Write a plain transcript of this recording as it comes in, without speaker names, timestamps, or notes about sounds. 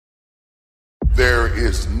There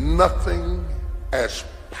is nothing as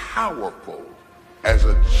powerful as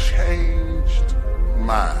a changed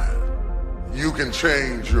mind. You can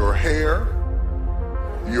change your hair,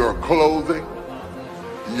 your clothing,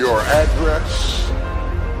 your address,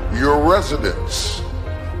 your residence.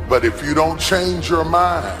 But if you don't change your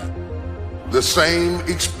mind, the same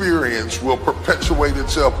experience will perpetuate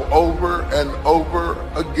itself over and over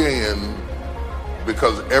again,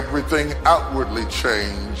 because everything outwardly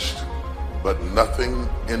changed, but nothing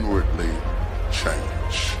inwardly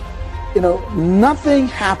changed. You know, nothing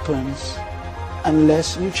happens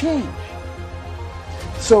unless you change.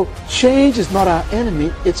 So change is not our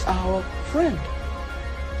enemy, it's our friend.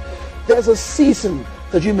 There's a season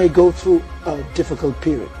that you may go through a difficult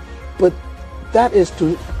period, but that is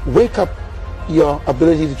to wake up your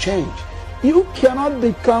ability to change. You cannot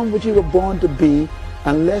become what you were born to be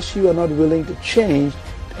unless you are not willing to change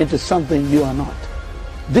into something you are not.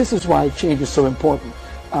 This is why change is so important.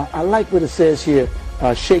 I like what it says here.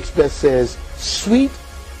 Shakespeare says, "Sweet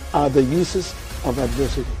are the uses of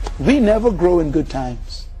adversity." We never grow in good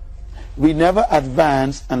times. We never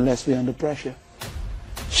advance unless we're under pressure.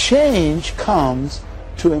 Change comes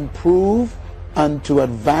to improve and to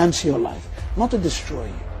advance your life, not to destroy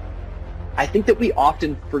you. I think that we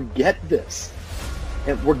often forget this.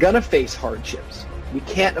 And we're going to face hardships. We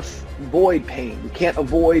can't avoid pain. We can't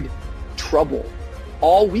avoid trouble.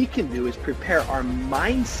 All we can do is prepare our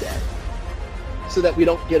mindset so that we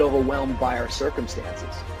don't get overwhelmed by our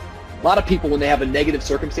circumstances. A lot of people, when they have a negative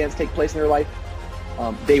circumstance take place in their life,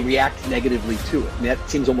 they react negatively to it. And that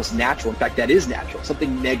seems almost natural. In fact, that is natural.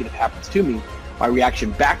 Something negative happens to me, my reaction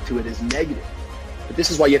back to it is negative. But this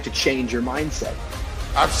is why you have to change your mindset.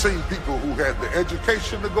 I've seen people who had the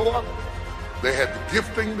education to go up, they had the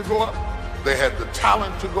gifting to go up, they had the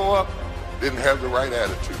talent to go up, didn't have the right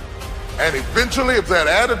attitude. And eventually, if that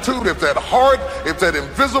attitude, if that heart, if that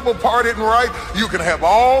invisible part isn't right, you can have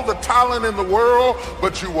all the talent in the world,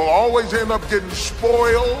 but you will always end up getting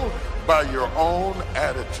spoiled by your own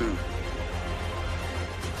attitude.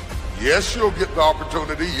 Yes, you'll get the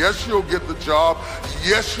opportunity. Yes, you'll get the job.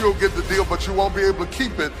 Yes, you'll get the deal, but you won't be able to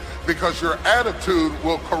keep it because your attitude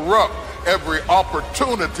will corrupt every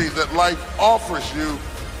opportunity that life offers you.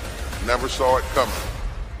 Never saw it coming.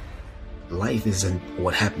 Life isn't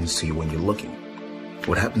what happens to you when you're looking.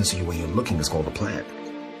 What happens to you when you're looking is called a plan.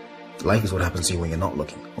 Life is what happens to you when you're not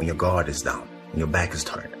looking, when your guard is down, when your back is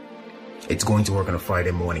turned. It's going to work on a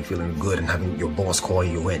Friday morning feeling good and having your boss call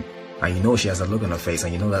you in. And you know she has a look on her face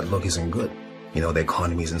and you know that look isn't good. You know the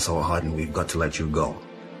economy isn't so hard and we've got to let you go.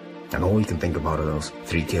 And all you can think about are those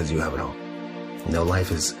 3 kids you have at home. You know,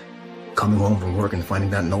 life is coming home from work and finding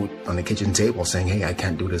that note on the kitchen table saying, "Hey, I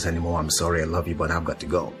can't do this anymore. I'm sorry, I love you, but I've got to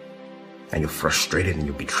go." And you're frustrated and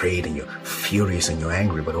you're betrayed and you're furious and you're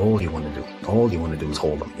angry, but all you want to do is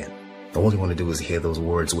hold them again. All you want to do is hear those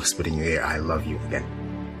words whispered in your ear, "I love you," again.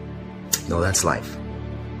 No, that's life.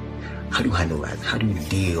 How do you handle that? How do you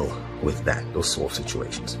deal with that, those sort of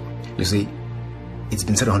situations? You see, it's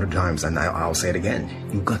been said 100 times and I'll say it again.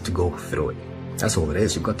 You've got to go through it. That's all it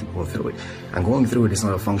is. You've got to go through it. And going through it is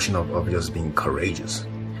not a function of just being courageous.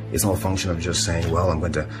 It's not a function of just saying, well, I'm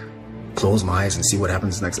going to close my eyes and see what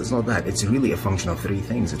happens next. It's not that. It's really a function of 3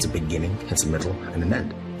 things. It's a beginning, it's a middle, and an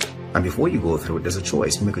end. And before you go through it, there's a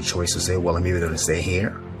choice. You make a choice to say, well, I'm either going to stay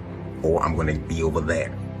here or I'm going to be over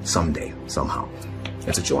there someday, somehow.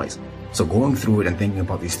 It's a choice. So going through it and thinking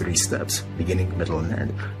about these 3 steps, beginning, middle, and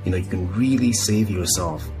end, you know, you can really save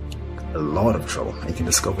yourself a lot of trouble. And you can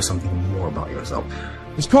discover something more about yourself.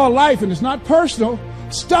 It's called life and it's not personal.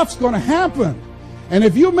 Stuff's going to happen. And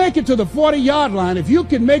if you make it to the 40-yard line, if you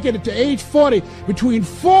can make it to age 40, between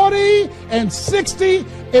 40 and 60,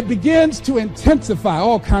 it begins to intensify.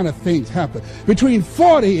 All kind of things happen. Between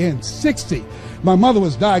 40 and 60, my mother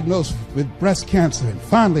was diagnosed with breast cancer and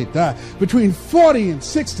finally died. Between 40 and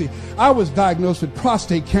 60, I was diagnosed with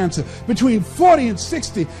prostate cancer. Between 40 and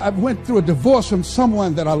 60, I went through a divorce from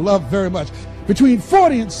someone that I loved very much. Between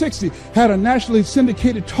 40 and 60, had a nationally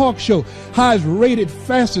syndicated talk show, highest rated,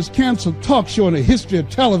 fastest canceled talk show in the history of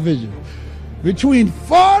television. Between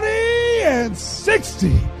 40 and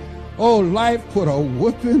 60, oh, life put a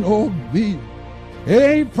whooping on me. It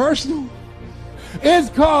ain't personal. It's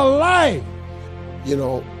called life. You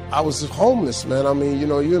know, I was homeless, man. I mean, you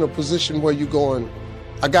know, you're in a position where you're going,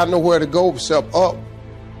 I got nowhere to go except up.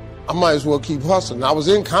 I might as well keep hustling. I was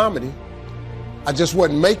in comedy. I just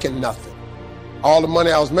wasn't making nothing. All the money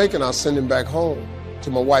I was making, I was sending back home to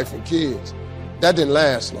my wife and kids. That didn't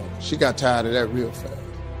last long. She got tired of that real fast.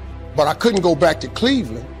 But I couldn't go back to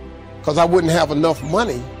Cleveland because I wouldn't have enough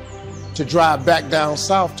money to drive back down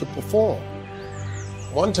south to perform.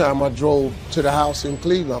 One time I drove to the house in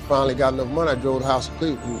Cleveland. I finally got enough money. I drove to the house in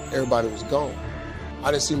Cleveland and everybody was gone.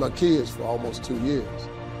 I didn't see my kids for almost 2 years.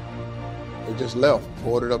 They just left,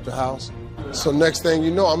 boarded up the house. So next thing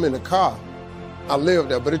you know, I'm in the car. I lived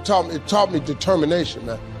there, but it taught me determination,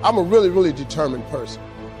 man. I'm a really, really determined person.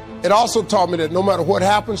 It also taught me that no matter what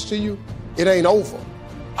happens to you, it ain't over.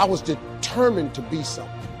 I was determined to be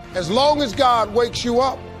something. As long as God wakes you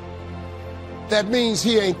up, that means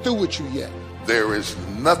he ain't through with you yet. There is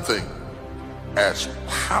nothing as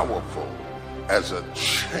powerful as a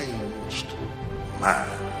changed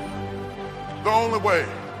mind. The only way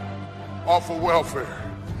off of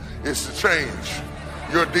welfare is to change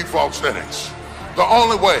your default settings. The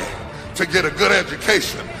only way to get a good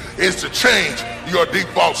education is to change your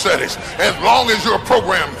default settings. As long as you're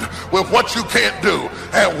programmed with what you can't do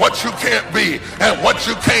and what you can't be and what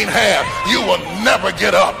you can't have, you will never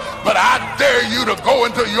get up. But I dare you to go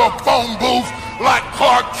into your phone booth like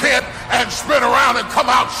Clark Kent and spin around and come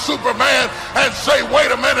out Superman and say,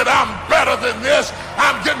 wait a minute, I'm better than this.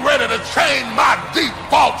 I'm getting ready to change my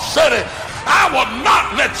default setting. I will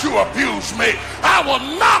not let you abuse me. I will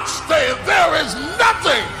not stay. There is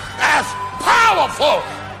nothing as powerful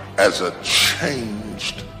as a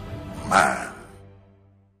changed mind.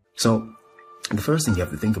 So, the first thing you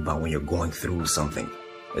have to think about when you're going through something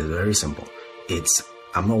is very simple. It's,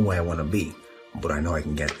 I'm not where I want to be, but I know I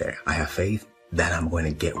can get there. I have faith that I'm going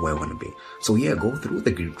to get where I want to be. So yeah, go through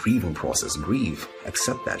the grieving process. Grieve.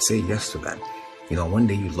 Accept that. Say yes to that. You know, one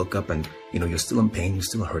day you look up and, you know, you're still in pain, you're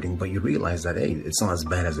still hurting, but you realize that, hey, it's not as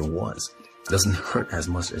bad as it was. It doesn't hurt as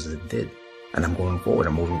much as it did. And I'm going forward.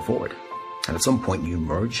 I'm moving forward. And at some point you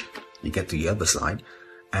emerge, you get to the other side,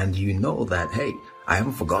 and you know that, hey, I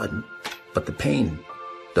haven't forgotten, but the pain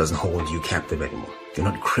doesn't hold you captive anymore. You're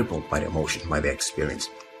not crippled by the emotion, by the experience.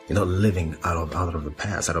 You're not living out of the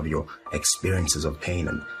past, out of your experiences of pain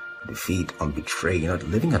and defeat and betrayal. You're not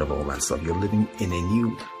living out of all that stuff. You're living in a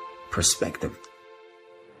new perspective.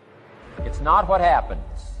 It's not what happens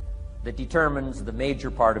that determines the major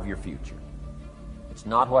part of your future. It's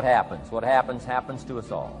not what happens. What happens, happens to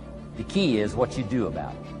us all. The key is what you do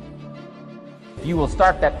about it. If you will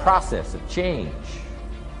start that process of change,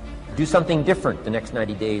 do something different the next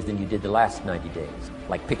 90 days than you did the last 90 days,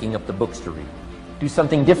 like picking up the books to read. Do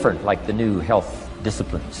something different, like the new health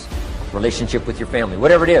disciplines, relationship with your family,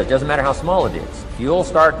 whatever it is, doesn't matter how small it is. If you'll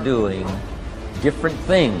start doing different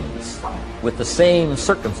things with the same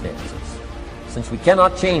circumstances, since we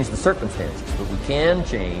cannot change the circumstances, but we can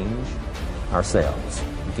change ourselves.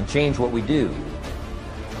 We can change what we do.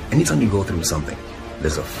 Anytime you go through something,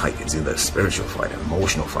 there's a fight. It's either a spiritual fight, an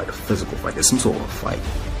emotional fight, a physical fight. There's some sort of fight.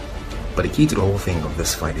 But the key to the whole thing of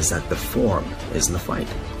this fight is that the form is in the fight.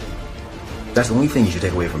 That's the only thing you should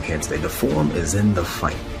take away from here today. The form is in the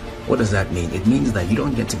fight. What does that mean? It means that you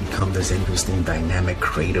don't get to become this interesting, dynamic,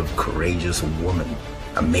 creative, courageous woman,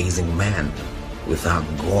 amazing man, without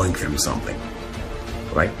going through something.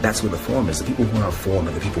 Right? That's where the form is. The people who are formed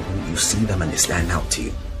are the people who you see them and they stand out to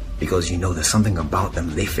you. Because you know there's something about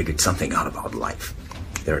them, they figured something out about life.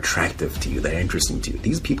 They're attractive to you, they're interesting to you.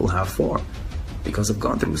 These people have form because they've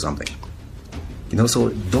gone through something. You know, so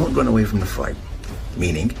don't run away from the fight.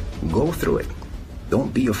 Meaning, go through it.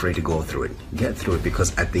 Don't be afraid to go through it. Get through it,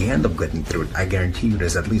 because at the end of getting through it, I guarantee you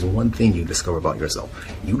there's at least one thing you discover about yourself.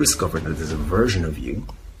 You discover that there's a version of you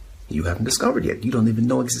haven't discovered yet. You don't even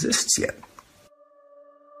know exists yet.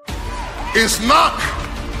 It's not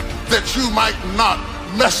that you might not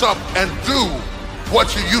mess up and do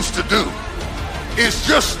what you used to do. It's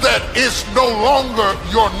just that it's no longer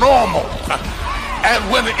your normal. And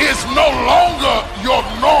when it's no longer your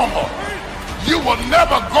normal, you will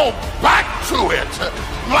never go back to it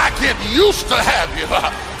like it used to have you.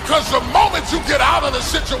 Because the moment you get out of the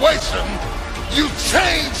situation, you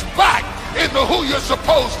change back into who you're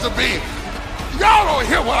supposed to be. Y'all don't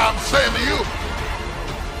hear what I'm saying to you.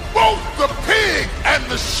 Both the pig and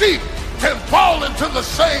the sheep can fall into the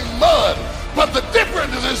same mud, but the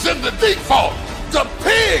difference is in the default. The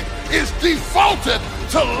pig is defaulted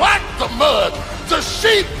to lack the mud. The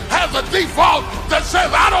sheep has a default that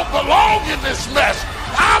says, I don't belong in this mess.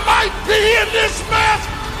 I might be in this mess,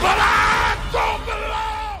 but I don't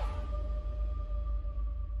belong.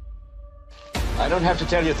 I don't have to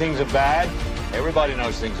tell you things are bad. Everybody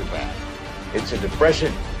knows things are bad. It's a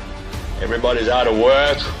depression. Everybody's out of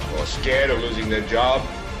work or scared of losing their job.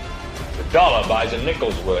 The dollar buys a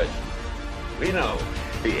nickel's worth. We know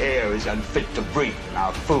the air is unfit to breathe and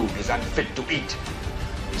our food is unfit to eat.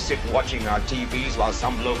 We sit watching our TVs while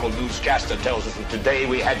some local newscaster tells us that today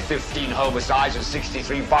we had 15 homicides and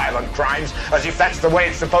 63 violent crimes, as if that's the way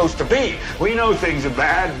it's supposed to be. We know things are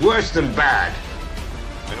bad, worse than bad.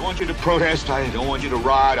 I don't want you to protest. I don't want you to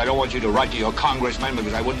riot. I don't want you to write to your congressman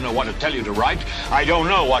because I wouldn't know what to tell you to write. I don't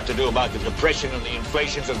know what to do about the depression and the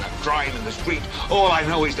inflations and the crime in the street. All I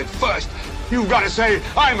know is that first, you've got to say,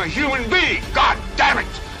 I'm a human being. God damn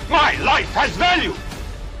it. My life has value.